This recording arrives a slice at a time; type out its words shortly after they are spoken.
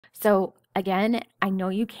So again, I know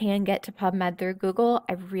you can get to PubMed through Google.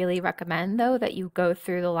 I really recommend though that you go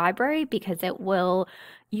through the library because it will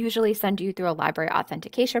usually send you through a library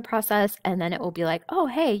authentication process, and then it will be like, oh,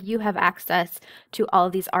 hey, you have access to all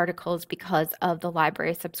of these articles because of the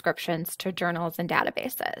library subscriptions to journals and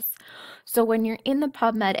databases. So when you're in the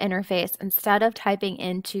PubMed interface, instead of typing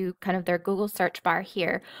into kind of their Google search bar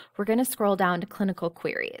here, we're going to scroll down to clinical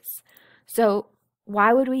queries. So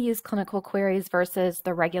why would we use clinical queries versus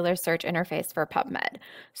the regular search interface for PubMed?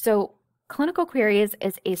 So clinical queries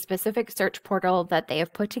is a specific search portal that they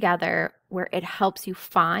have put together where it helps you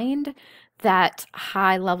find that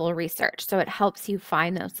high level research. So it helps you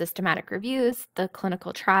find those systematic reviews, the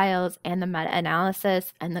clinical trials, and the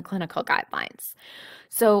meta-analysis and the clinical guidelines.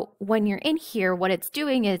 So when you're in here, what it's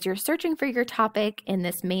doing is you're searching for your topic in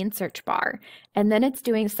this main search bar, and then it's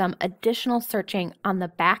doing some additional searching on the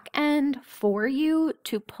back end for you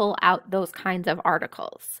to pull out those kinds of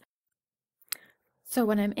articles. So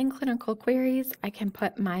when I'm in clinical queries, I can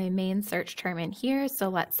put my main search term in here. So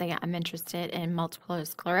let's say I'm interested in multiple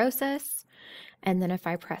sclerosis. And then if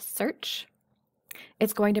I press search,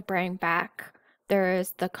 it's going to bring back,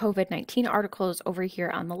 there's the COVID-19 articles over here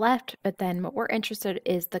on the left, but then what we're interested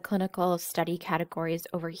is the clinical study categories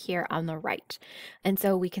over here on the right. And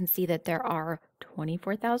so we can see that there are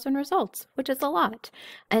 24,000 results, which is a lot.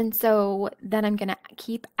 And so then I'm going to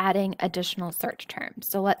keep adding additional search terms.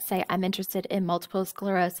 So let's say I'm interested in multiple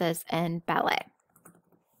sclerosis and ballet.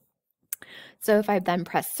 So if I then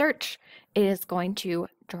press search, it is going to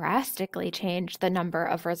drastically change the number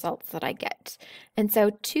of results that I get. And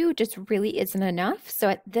so 2 just really isn't enough. So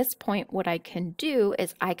at this point, what I can do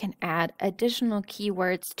is I can add additional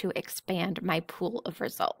keywords to expand my pool of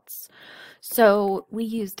results. So we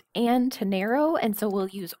used and to narrow, and so we'll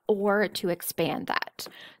use or to expand that.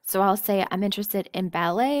 So I'll say I'm interested in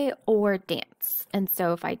ballet or dance. And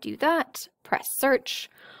so if I do that, press search,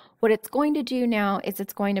 what it's going to do now is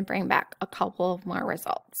it's going to bring back a couple of more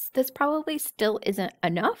results. This probably still isn't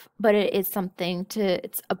enough, but it is something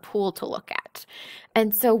it's a pool to look at.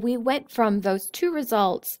 And so we went from those 2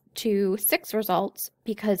 results to 6 results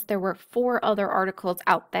because there were 4 other articles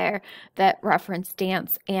out there that reference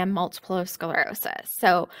dance and multiple sclerosis.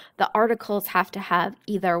 So the articles have to have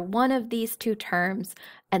either one of these 2 terms,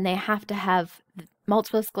 and they have to have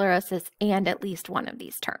multiple sclerosis and at least one of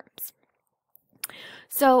these terms.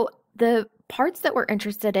 So the parts that we're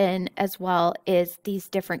interested in as well is these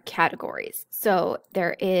different categories. So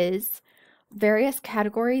there is various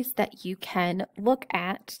categories that you can look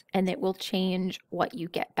at, and it will change what you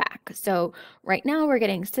get back. So right now we're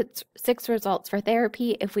getting 6 results for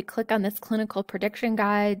therapy. If we click on this clinical prediction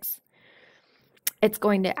guides, it's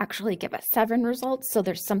going to actually give us 7 results. So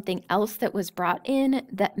there's something else that was brought in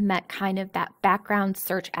that met kind of that background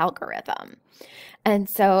search algorithm. And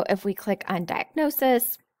so if we click on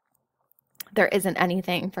diagnosis, there isn't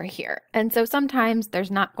anything for here. And so sometimes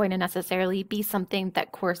there's not going to necessarily be something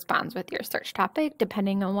that corresponds with your search topic,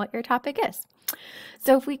 depending on what your topic is.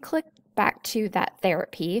 So if we click back to that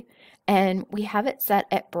therapy, and we have it set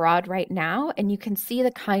at broad right now, and you can see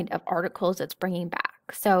the kind of articles it's bringing back.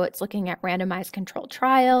 So it's looking at randomized controlled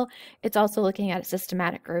trial. It's also looking at a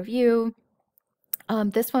systematic review.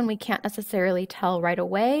 This one we can't necessarily tell right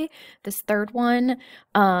away, this third one.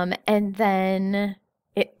 And then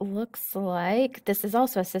it looks like this is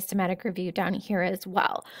also a systematic review down here as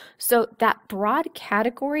well. So that broad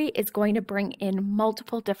category is going to bring in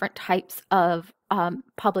multiple different types of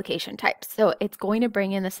publication types. So it's going to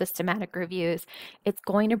bring in the systematic reviews, it's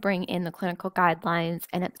going to bring in the clinical guidelines,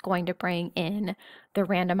 and it's going to bring in the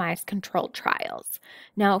randomized controlled trials.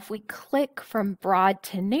 Now, if we click from broad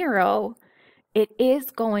to narrow, it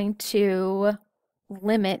is going to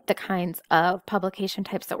limit the kinds of publication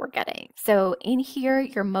types that we're getting. So in here,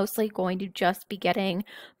 you're mostly going to just be getting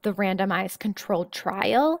the randomized controlled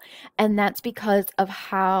trial, and that's because of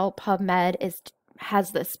how PubMed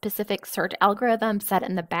has the specific search algorithm set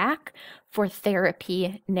in the back for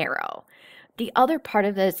therapy narrow. The other part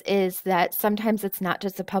of this is that sometimes it's not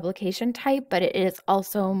just a publication type, but it is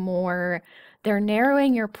also more, they're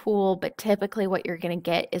narrowing your pool, but typically what you're going to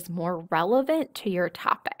get is more relevant to your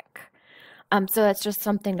topic. So that's just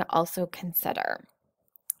something to also consider.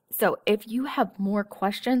 So if you have more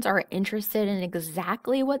questions or are interested in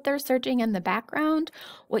exactly what they're searching in the background,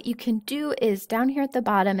 what you can do is down here at the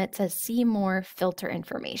bottom, it says see more filter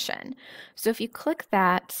information. So if you click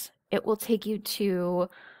that, it will take you to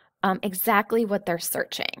exactly what they're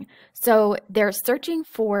searching. So they're searching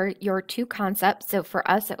for your 2 concepts. So for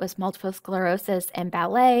us, it was multiple sclerosis and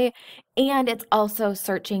ballet, and it's also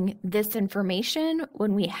searching this information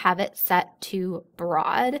when we have it set to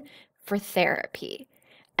broad for therapy.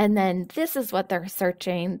 And then this is what they're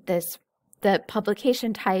searching, the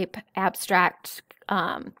publication type, abstract,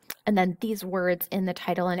 and then these words in the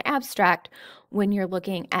title and abstract when you're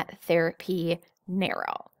looking at therapy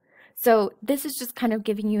narrow. So this is just kind of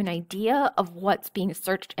giving you an idea of what's being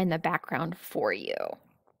searched in the background for you.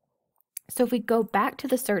 So if we go back to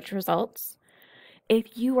the search results,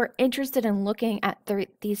 if you are interested in looking at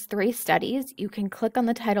these 3 studies, you can click on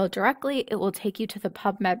the title directly. It will take you to the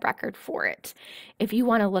PubMed record for it. If you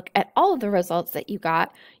want to look at all of the results that you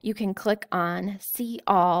got, you can click on See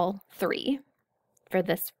All 3. For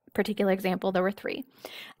this particular example, there were 3.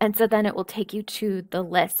 And so then it will take you to the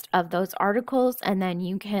list of those articles, and then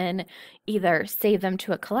you can either save them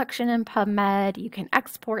to a collection in PubMed, you can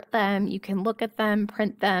export them, you can look at them,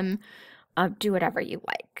 print them, do whatever you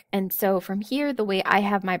like. And so from here, the way I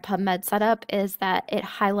have my PubMed set up is that it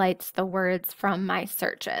highlights the words from my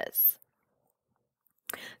searches.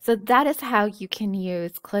 So that is how you can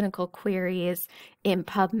use clinical queries in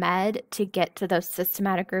PubMed to get to those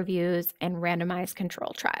systematic reviews and randomized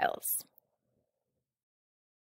control trials.